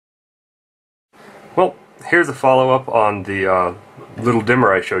Well, here's a follow-up on the little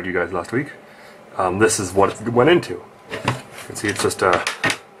dimmer I showed you guys last week. This is what it went into. You can see it's just a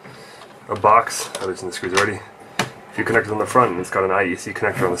box. I loosened the screws already. A few connectors on the front, and it's got an IEC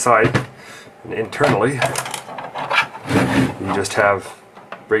connector on the side. And internally, you just have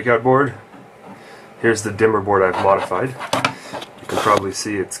breakout board. Here's the dimmer board I've modified. You can probably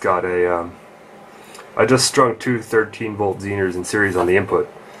see it's got a... I just strung two 13-volt Zehners in series on the input.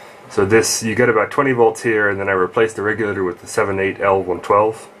 So this, you get about 20 volts here, and then I replaced the regulator with the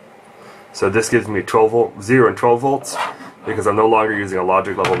 78L112. So this gives me 0 and 12 volts, because I'm no longer using a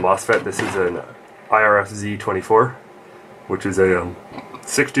logic level MOSFET. This is an IRF-Z24, which is a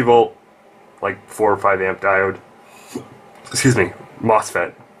 60 volt, like 4 or 5 amp diode, excuse me,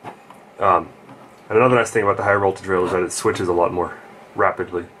 MOSFET. And another nice thing about the higher voltage rail is that it switches a lot more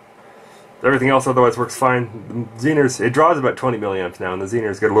rapidly. Everything else otherwise works fine. The Zehners, it draws about 20 milliamps now, and the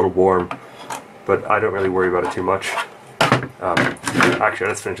Zehners get a little warm, but I don't really worry about it too much. Actually, I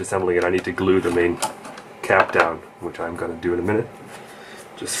just finished assembling it. I need to glue the main cap down, which I'm going to do in a minute.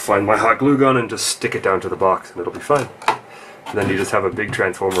 Just find my hot glue gun and just stick it down to the box, and it'll be fine. And then you just have a big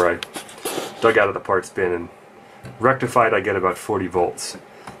transformer I dug out of the parts bin, and rectified I get about 40 volts.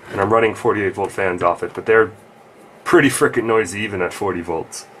 And I'm running 48 volt fans off it, but they're pretty frickin' noisy even at 40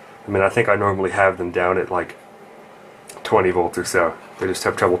 volts. I mean, I think I normally have them down at like 20 volts or so. They just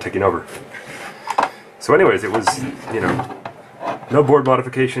have trouble taking over. So anyways, it was, you know, no board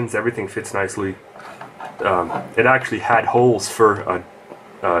modifications, everything fits nicely. It actually had holes for a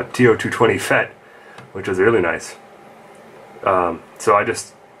TO220 FET, which was really nice. So I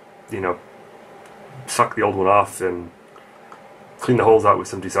just, you know, sucked the old one off and cleaned the holes out with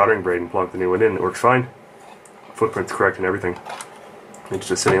some desoldering braid and plugged the new one in. It works fine. Footprint's correct and everything. It's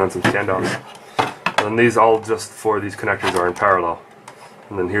just sitting on some standoffs. And these all just for these connectors are in parallel.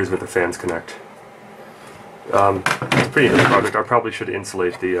 And then here's where the fans connect. It's a pretty neat project. I probably should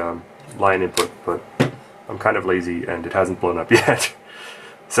insulate the line input, but I'm kind of lazy and it hasn't blown up yet.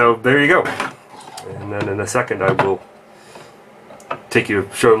 So there you go. And then in a second I will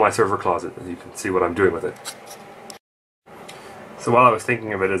show my server closet, and you can see what I'm doing with it. So while I was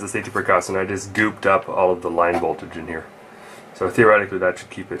thinking of it as a safety precaution, I just gooped up all of the line voltage in here. So theoretically that should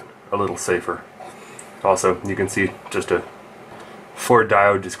keep it a little safer. Also, you can see just a 4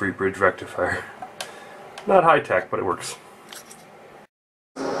 diode discrete bridge rectifier. Not high tech, but it works.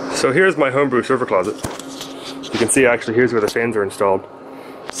 So here's my homebrew server closet. You can see actually here's where the fans are installed.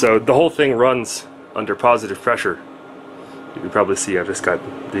 So the whole thing runs under positive pressure. You can probably see I've just got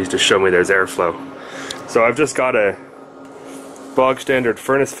these to show me there's airflow. So I've just got a bog standard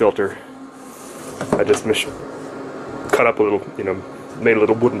furnace filter. I just cut up a little, you know, made a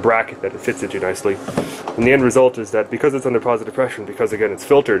little wooden bracket that it fits into nicely. And the end result is that because it's under positive pressure, and because again it's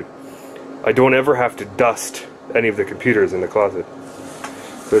filtered, I don't ever have to dust any of the computers in the closet.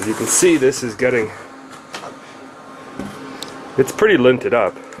 So as you can see, this is getting, it's pretty linted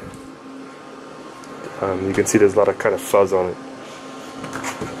up. You can see there's a lot of kind of fuzz on it.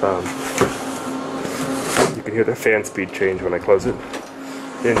 You can hear the fan speed change when I close it.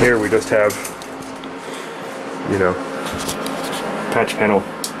 In here we just have, you know, patch panel.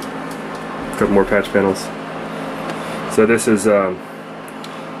 A couple more patch panels. So this is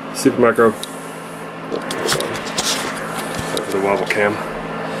Supermicro. That's the wobble cam.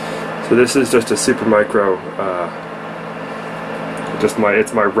 So this is just a Supermicro.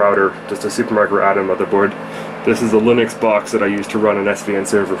 It's my router, just a Supermicro Atom motherboard. This is a Linux box that I use to run an SVN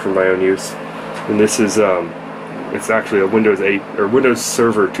server for my own use. And this is it's actually a Windows 8 or Windows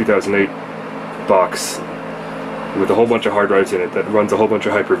Server 2008 box with a whole bunch of hard drives in it that runs a whole bunch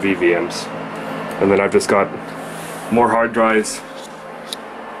of Hyper-V VMs. And then I've just got more hard drives,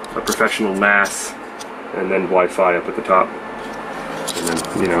 a professional NAS, and then Wi-Fi up at the top. And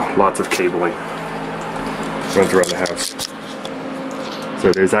then, you know, lots of cabling runs around the house.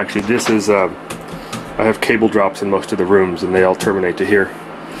 So there's actually, this is, I have cable drops in most of the rooms and they all terminate to here.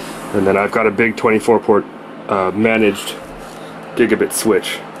 And then I've got a big 24-port managed gigabit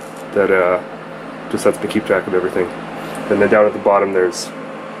switch that just lets me keep track of everything. And then down at the bottom there's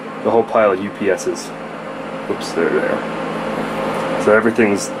a whole pile of UPSs. Oops, there they are. So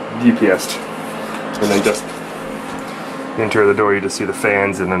everything's UPS'd. And then just enter the door, you just see the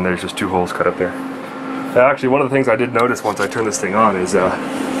fans, and then there's just 2 holes cut up there. Actually, one of the things I did notice once I turn this thing on is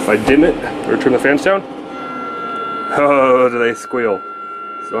if I dim it or turn the fans down, oh, do they squeal.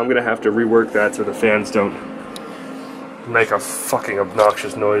 So I'm gonna have to rework that so the fans don't make a fucking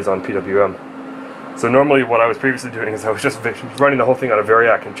obnoxious noise on PWM. So normally what I was previously doing is I was just running the whole thing on a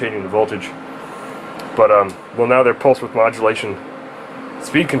variac and changing the voltage. But well, now they're pulse width modulation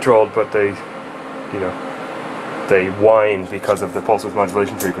speed controlled, but they you know, they whine because of the pulse width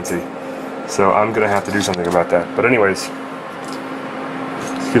modulation frequency. So I'm going to have to do something about that. But anyways,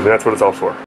 excuse me, that's what it's all for.